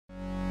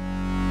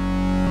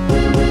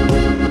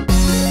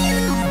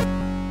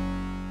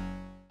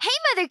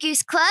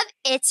Goose Club.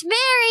 It's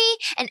Mary,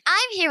 and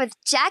I'm here with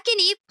Jack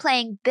and Eve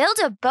playing Build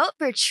a Boat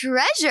for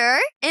Treasure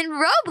in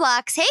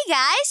Roblox. Hey,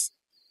 guys.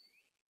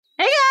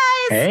 Hey,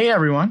 guys. Hey,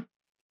 everyone.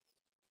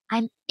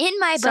 I'm in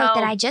my boat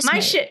that I just made.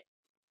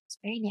 It's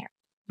very narrow.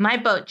 My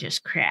boat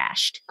just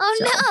crashed.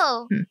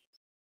 Oh, no.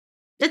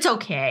 It's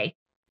okay.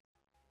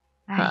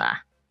 All right.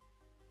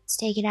 Let's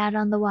take it out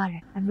on the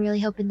water. I'm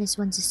really hoping this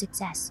one's a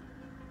success.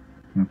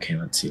 Okay,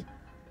 let's see.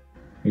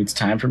 It's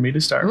time for me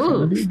to start Ooh, from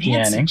the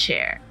beginning. fancy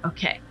chair.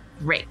 Okay,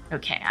 great.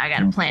 Okay, I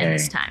got a plan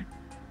this time.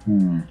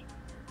 Here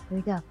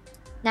we go.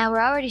 Now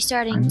we're already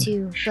starting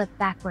to flip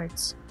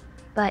backwards,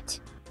 but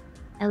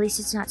at least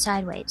it's not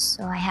sideways.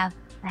 So I have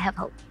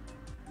hope.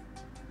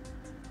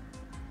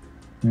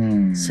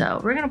 So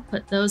we're gonna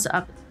put those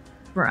up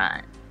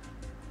front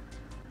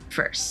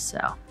first. So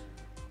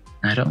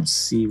I don't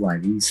see why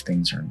these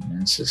things are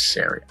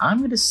necessary. I'm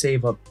going to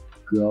save up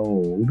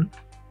gold.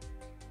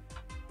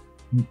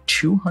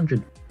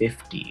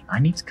 250. I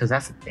need, because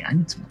that's the thing. I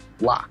need some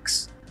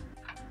blocks.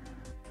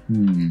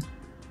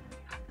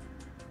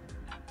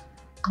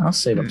 I'll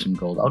save up some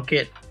gold. I'll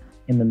get,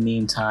 in the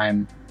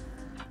meantime,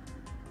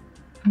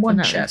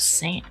 one chest.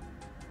 Sand.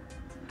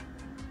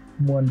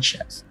 One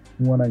chest.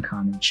 One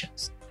uncommon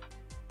chest.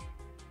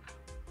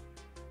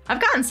 I've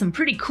gotten some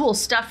pretty cool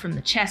stuff from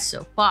the chest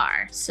so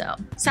far, so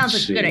sounds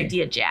like a good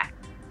idea, Jack.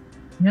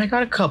 Yeah, I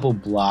got a couple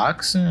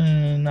blocks.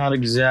 Not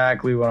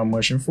exactly what I'm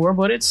wishing for,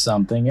 but it's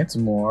something. It's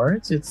more.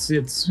 It's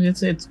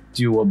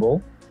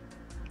doable.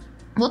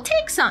 We'll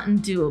take something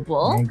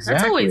doable. Exactly.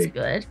 That's always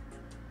good.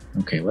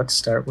 Okay, let's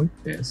start with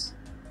this.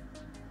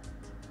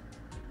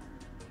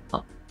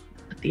 Oh,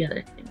 put the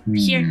other thing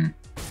here.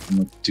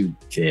 Let's do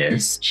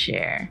This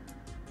chair.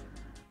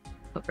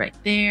 Put right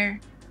there.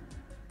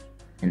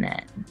 And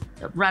then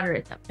the rudder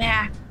at the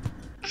back.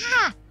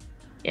 Ah!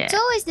 Yeah. It's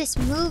always this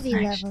movie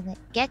level that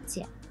gets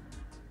you.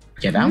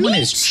 Yeah, that one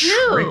is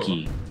too.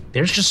 tricky.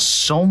 There's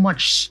just so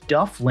much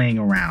stuff laying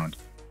around.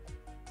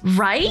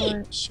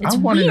 Right? I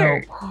want to know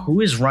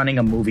who is running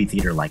a movie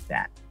theater like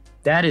that.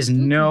 That is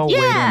no way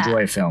to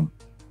enjoy a film.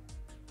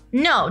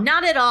 No,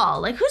 not at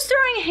all. Like, who's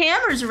throwing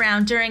hammers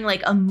around during,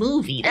 like, a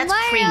movie? That's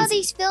why crazy. Are all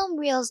these film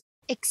reels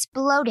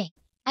exploding?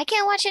 I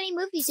can't watch any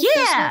movies if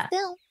there's no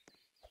film.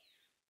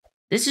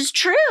 This is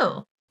true.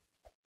 All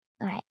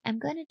right, I'm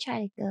going to try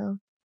to go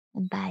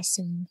and buy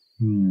some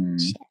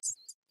chests.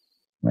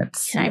 Let's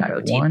see. Can I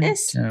rotate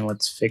this?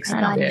 Let's fix I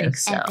got an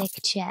this. epic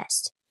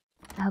chest.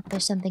 I hope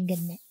there's something good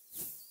in it.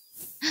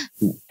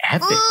 Ooh,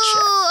 epic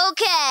chest.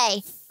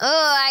 Okay.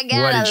 Oh, I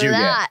got what did you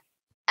lot. Get?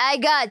 I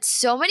got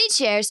so many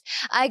chairs.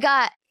 I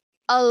got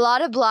a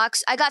lot of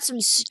blocks. I got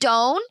some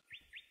stone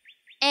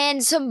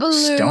and some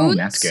balloons. Stone,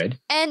 that's good.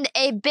 And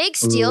a big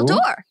steel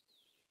door.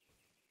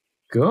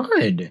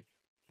 Good.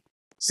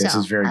 This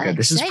is very good.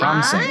 This is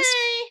promising.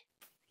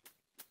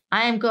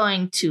 I am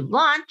going to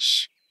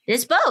launch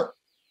this boat.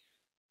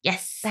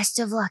 Yes. Best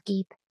of luck,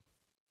 Eve.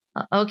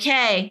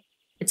 Okay.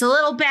 It's a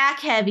little back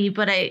heavy,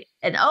 but I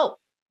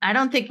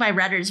don't think my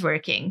rudder's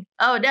working.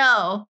 Oh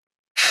no.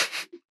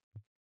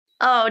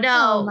 Oh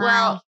no. Oh,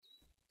 well,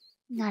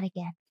 not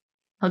again.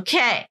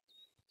 Okay.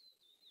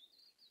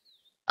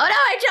 Oh no,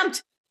 I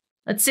jumped.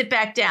 Let's sit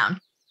back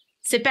down.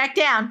 Sit back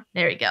down.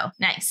 There we go.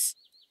 Nice.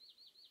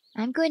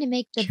 I'm going to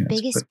make the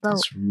biggest put boat.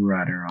 This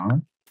rudder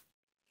on.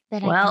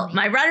 Well,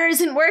 my rudder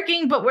isn't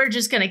working, but we're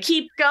just going to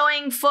keep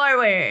going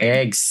forward.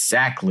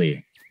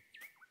 Exactly.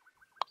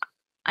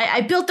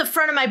 I built the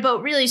front of my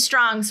boat really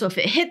strong, so if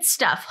it hits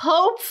stuff,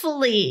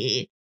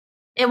 hopefully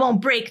it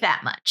won't break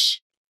that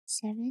much.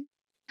 7.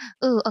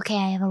 Ooh, okay,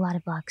 I have a lot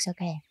of blocks.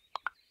 Okay.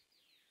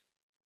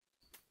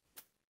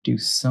 Do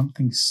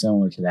something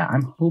similar to that.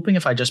 I'm hoping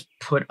if I just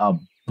put a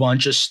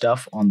bunch of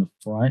stuff on the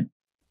front,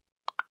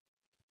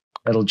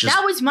 it'll just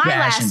that was my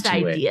bash last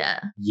into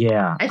idea. It.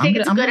 Yeah. I think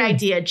it's a good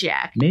idea,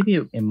 Jack. Maybe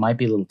it might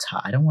be a little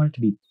tight. I don't want it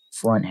to be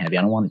front heavy.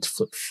 I don't want it to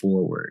flip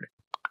forward.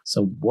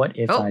 So what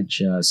if I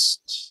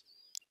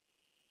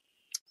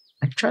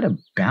try to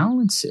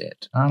balance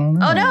it? I don't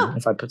know. Oh, no.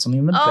 If I put something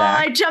in the back. back.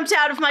 I jumped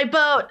out of my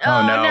boat.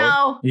 Oh,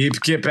 no. You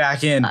get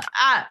back in.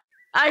 I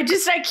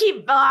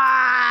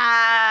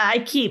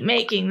keep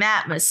making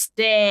that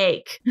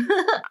mistake.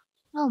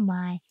 Oh,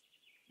 my.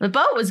 The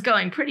boat was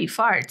going pretty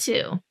far,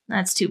 too.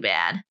 That's too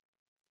bad.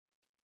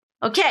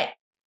 Okay.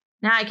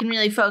 Now I can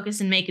really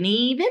focus and make an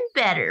even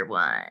better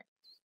one.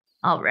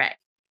 All right.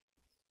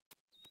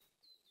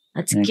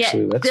 Let's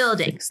get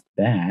building. Fix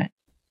that.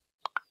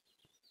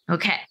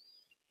 Okay.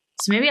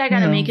 So maybe I got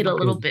to make it a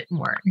little bit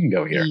more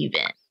even.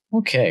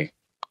 Okay.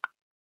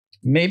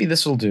 Maybe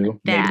this will do.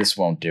 Maybe this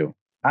won't do.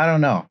 I don't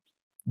know.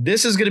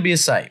 This is going to be a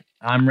sight.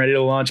 I'm ready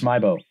to launch my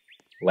boat.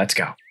 Let's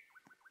go.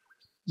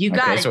 You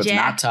got it, so Jack. It's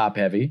not top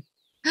heavy.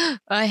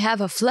 I have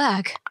a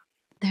flag.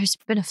 There's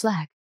been a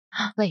flag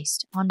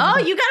placed on my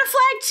boat. You got a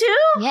flag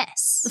too?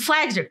 Yes. The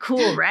flags are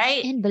cool,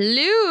 right? And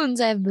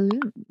balloons. I have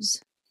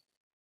balloons.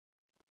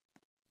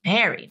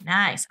 Very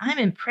nice. I'm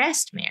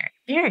impressed, Mary.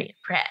 Very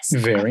impressed.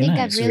 Very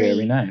nice.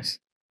 Very nice.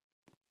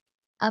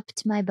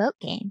 Upped my boat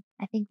game.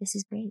 I think this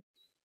is great.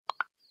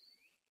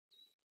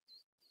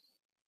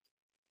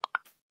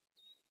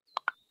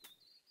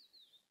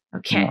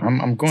 Okay.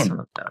 I'm going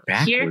So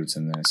backwards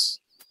in this,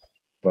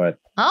 but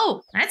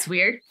oh, that's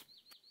weird.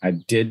 I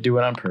did do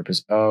it on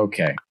purpose.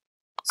 Okay.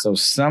 So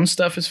some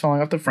stuff is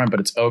falling off the front, but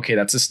it's okay.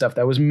 That's the stuff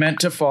that was meant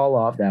to fall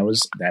off.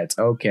 That's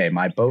okay.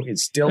 My boat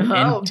is still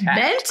intact.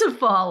 Meant to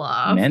fall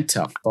off. Meant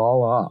to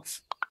fall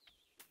off.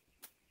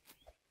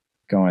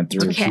 Going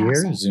through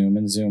here,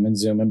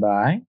 zooming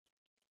by.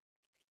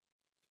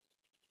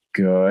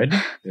 Good.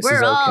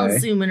 We're all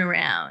zooming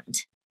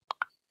around.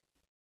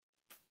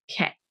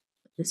 Okay.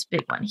 This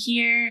big one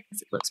here,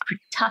 because it looks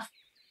pretty tough.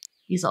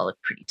 These all look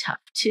pretty tough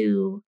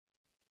too.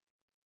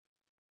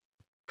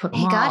 Put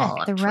them got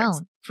all a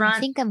throne. Front. I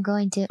think I'm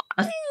going to.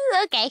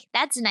 Okay,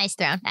 that's a nice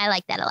throne. I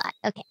like that a lot.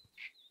 Okay.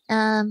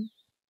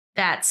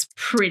 That's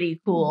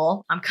pretty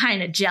cool. I'm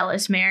kind of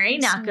jealous, Mary.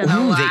 Not gonna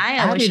Ooh, lie. they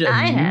I wish added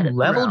I had a a new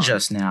level throne.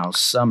 just now.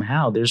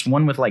 Somehow, there's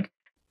one with like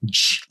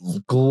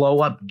glow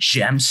up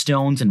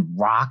gemstones and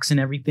rocks and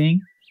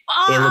everything.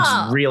 It looks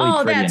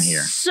really pretty in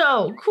here.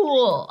 So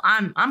cool.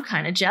 I'm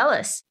kind of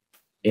jealous.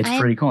 It's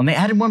pretty cool, and they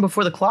added one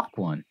before the clock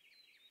one.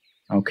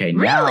 Okay,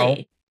 now.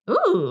 Really?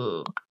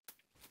 Ooh.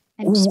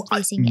 I'm just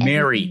placing Mary,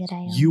 everything that I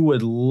own. you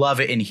would love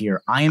it in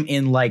here. I am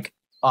in like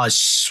a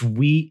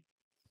sweet,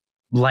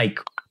 like,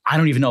 I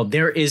don't even know.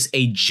 There is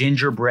a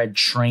gingerbread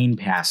train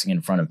passing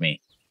in front of me.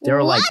 There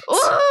are like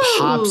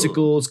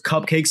popsicles,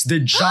 cupcakes, the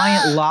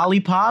giant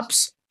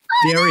lollipops.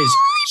 There is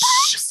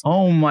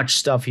so much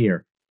stuff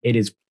here. It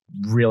is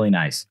really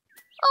nice.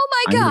 Oh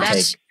my I'm gonna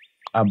gosh. take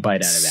a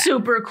bite out of that.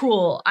 Super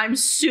cool. I'm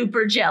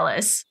super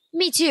jealous.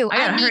 Me too. I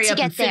gotta need hurry to up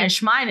get and there.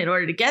 finish mine in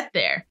order to get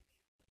there.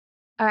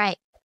 All right.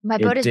 My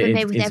boat has been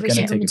made with it's every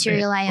gonna single take a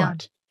material bit, I but-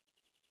 owned.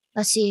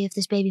 Let's see if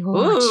this baby will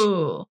launch.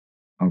 Ooh.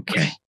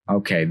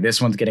 Okay.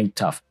 This one's getting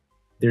tough.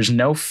 There's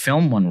no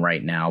film one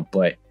right now,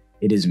 but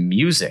it is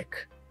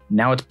music.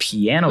 Now it's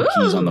piano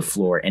keys on the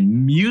floor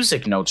and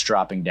music notes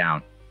dropping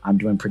down. I'm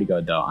doing pretty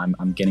good though. I'm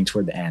getting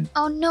toward the end.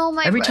 Oh no,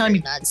 my Every time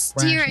you not crash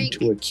steering.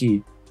 into a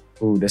key.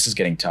 Ooh, this is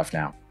getting tough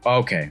now.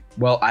 Okay.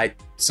 Well, I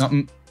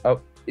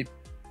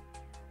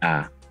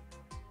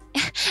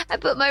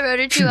put my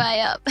rotor too high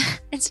up.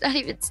 It's not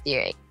even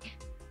steering.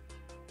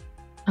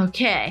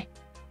 Okay.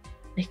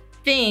 I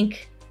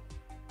think.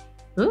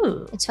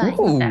 Ooh. It's fine.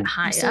 Ooh. That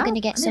high I'm still up? going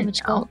to get I so didn't much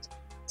know. gold.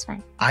 It's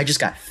fine. I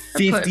just got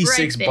put it right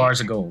 56 there. bars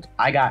of gold.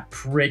 I got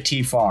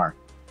pretty far.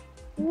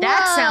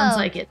 That sounds Whoa.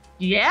 like it.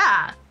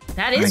 Yeah.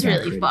 That I is got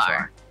really pretty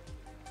far.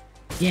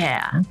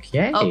 Yeah.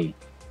 Okay.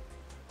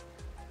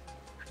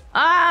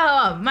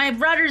 Oh, my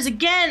rudders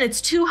again. It's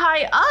too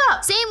high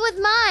up. Same with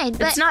mine,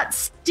 but It's not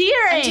steering.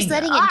 I'm just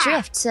letting it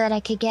drift so that I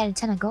could get a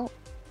ton of gold.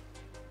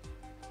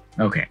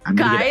 Okay. I'm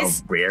gonna get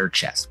Guys? a rare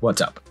chest.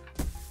 What's up?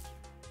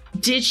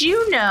 Did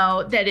you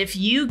know that if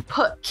you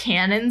put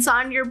cannons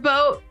on your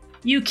boat,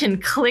 you can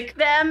click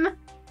them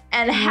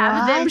and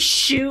have them What?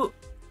 shoot?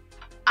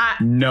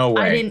 No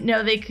way. I didn't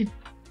know they could.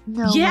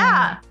 No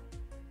Yeah.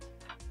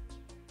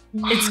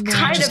 way. It's No.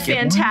 kind of just get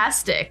one?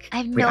 fantastic. I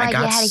have Wait, no I idea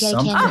got how to get a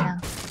something. candy now.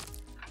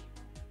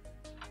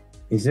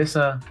 Is this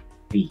a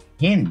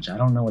hinge? I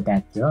don't know what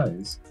that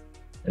does.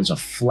 There's a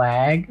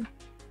flag,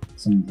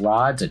 some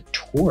rods, a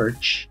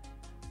torch.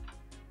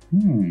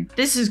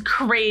 This is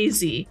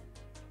crazy.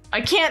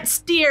 I can't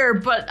steer,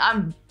 but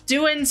I'm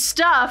doing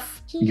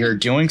stuff. You're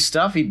doing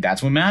stuff.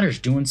 That's what matters.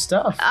 Doing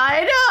stuff.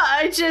 I know.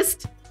 I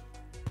just.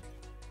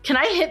 Can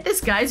I hit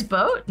this guy's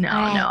boat? No,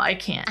 Alright. no, I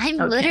can't. I'm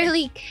Okay.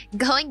 literally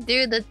going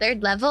through the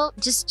 3rd level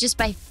just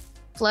by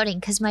floating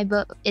because my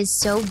boat is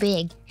so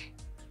big.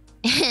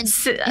 And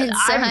so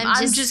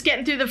I'm just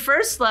getting through the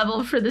first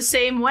level for the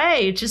same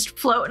way, just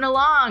floating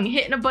along,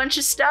 hitting a bunch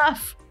of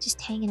stuff. just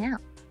hanging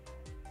out.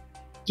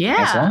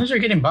 Yeah, As long as you're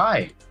getting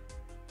by.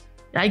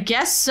 I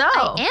guess so.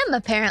 I am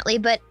apparently,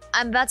 but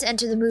I'm about to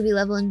enter the movie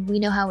level, and we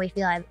know how I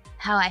feel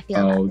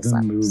about Oh, this the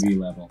level. movie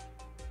level.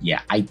 Yeah,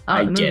 I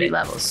Oh, the get movie it.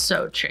 level is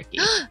so tricky.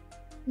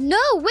 No,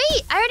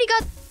 wait! I already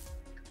got.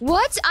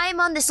 What? I am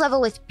on this level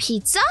with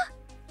pizza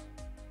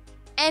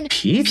and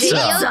Pizza.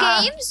 video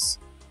games.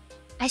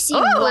 I see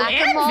Oh,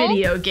 whack-a-mole. and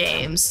video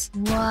games.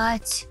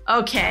 What?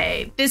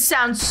 Okay, this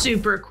sounds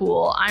super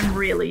cool. I'm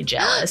really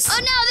jealous. Oh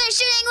no!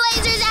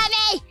 They're shooting lasers at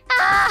me!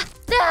 Ah!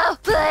 No,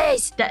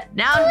 please!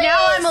 Now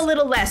I'm a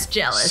little less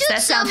jealous. Shoot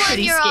That sounds someone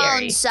pretty your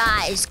scary. own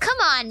size. Come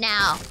on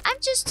now. I'm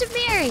just a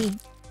Mary.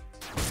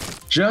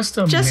 Just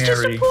a Just a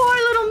Mary. poor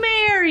little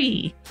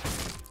Mary.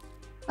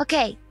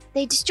 Okay,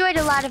 they destroyed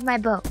a lot of my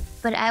boat,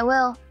 but I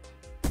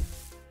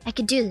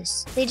could do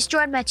this. They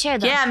destroyed my chair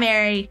though. Yeah,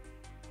 Mary.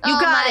 You oh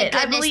got my it.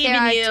 I goodness, believe there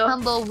in are you.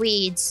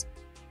 tumbleweeds.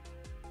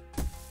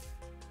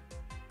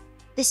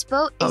 This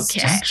boat is Okay.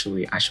 just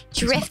Actually, I should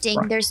use my drifting.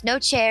 front. There's no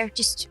chair,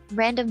 just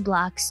random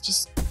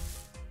blocks.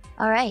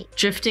 All right.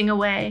 Drifting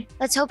away.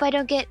 Let's hope I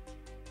don't get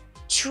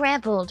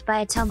trampled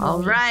by a tumbleweed.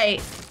 All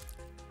right.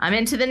 I'm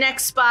into the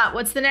next spot.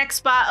 What's the next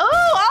spot? Oh,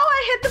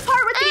 I hit the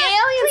part with the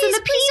aliens and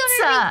the please don't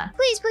hurt pizza.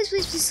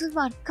 me.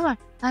 Please, come on.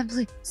 I'm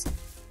please.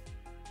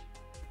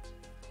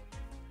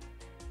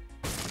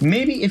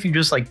 Maybe if you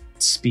just like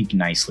speak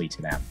nicely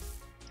to them,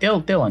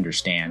 they'll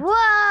understand.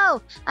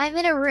 Whoa! I'm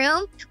in a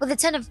room with a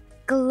ton of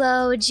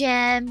glow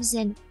gems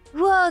and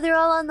Whoa, they're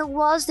all on the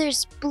walls.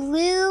 There's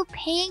blue,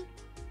 pink,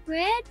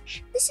 red.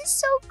 This is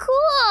so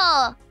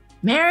cool.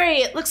 Mary,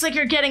 it looks like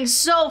you're getting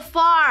so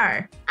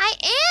far. I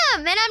am,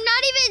 and I'm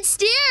not even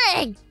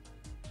steering.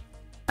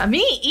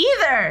 Me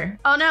either.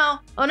 Oh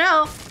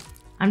no.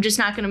 I'm just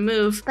not gonna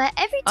move. But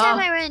every time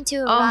I run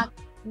into a rock,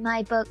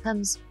 my boat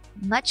comes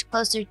much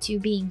closer to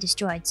being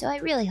destroyed. So I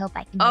really hope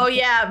I can. Oh make it.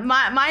 yeah,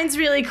 mine's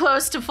really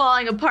close to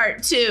falling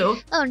apart too.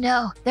 Oh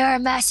no, there are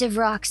massive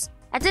rocks.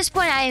 At this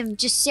point, I am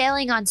just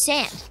sailing on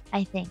sand,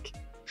 I think.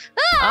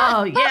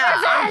 Oh yeah,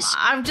 Pufferfish!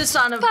 I'm just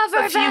on a few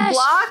Pufferfish!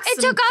 blocks. It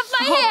took off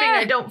my hoping hair!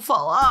 I don't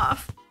fall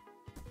off.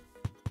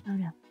 Oh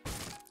no.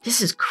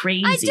 This is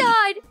crazy. I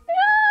died!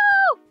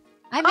 No!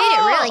 I made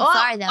it really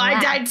far though. I Wow.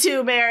 died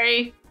too,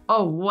 Mary.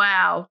 Oh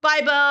wow.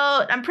 Bye,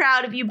 boat. I'm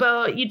proud of you,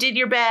 boat. You did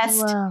your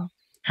best. Whoa.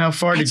 How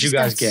far did you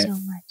guys get? So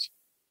much.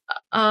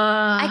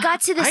 I I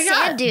got to the I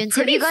got sand dunes.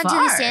 Have pretty you gone to the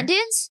far. sand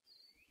dunes?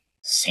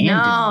 Sand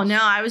No,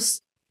 dunes. I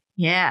was.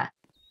 Yeah.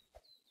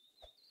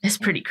 It's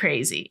pretty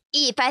crazy.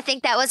 Eep, I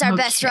think that was our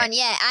best Okay. run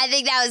yet. I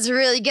think that was a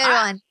really good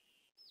one.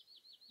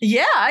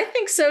 Yeah, I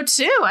think so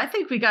too. I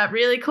think we got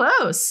really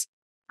close.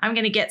 I'm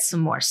gonna get some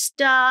more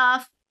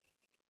stuff.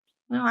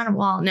 We want a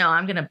wall. No,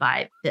 I'm gonna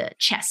buy the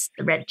chest,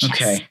 the red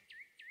chest. Okay.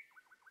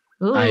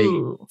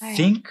 Ooh. I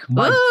think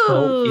my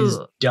boat is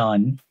Ooh.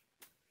 done,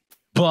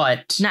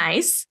 but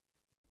Nice.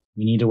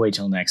 we need to wait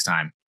till next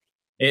time.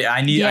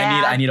 I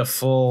need a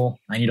full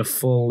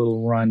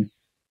little run.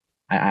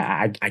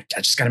 I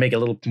just gotta make it a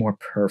little more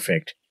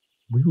perfect.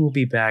 We will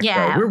be back.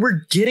 Yeah. Though.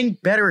 We're getting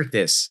better at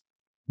this.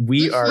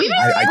 We are. really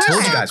I are. told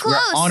you So guys, we're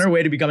close. on our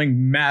way to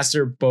becoming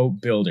master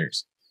boat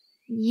builders.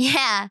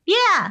 Yeah.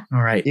 Yeah.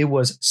 All right. It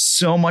was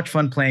so much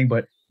fun playing,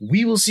 but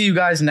we will see you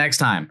guys next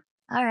time.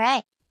 All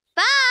right.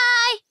 Bye.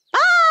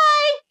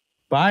 Bye.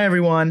 Bye,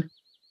 everyone.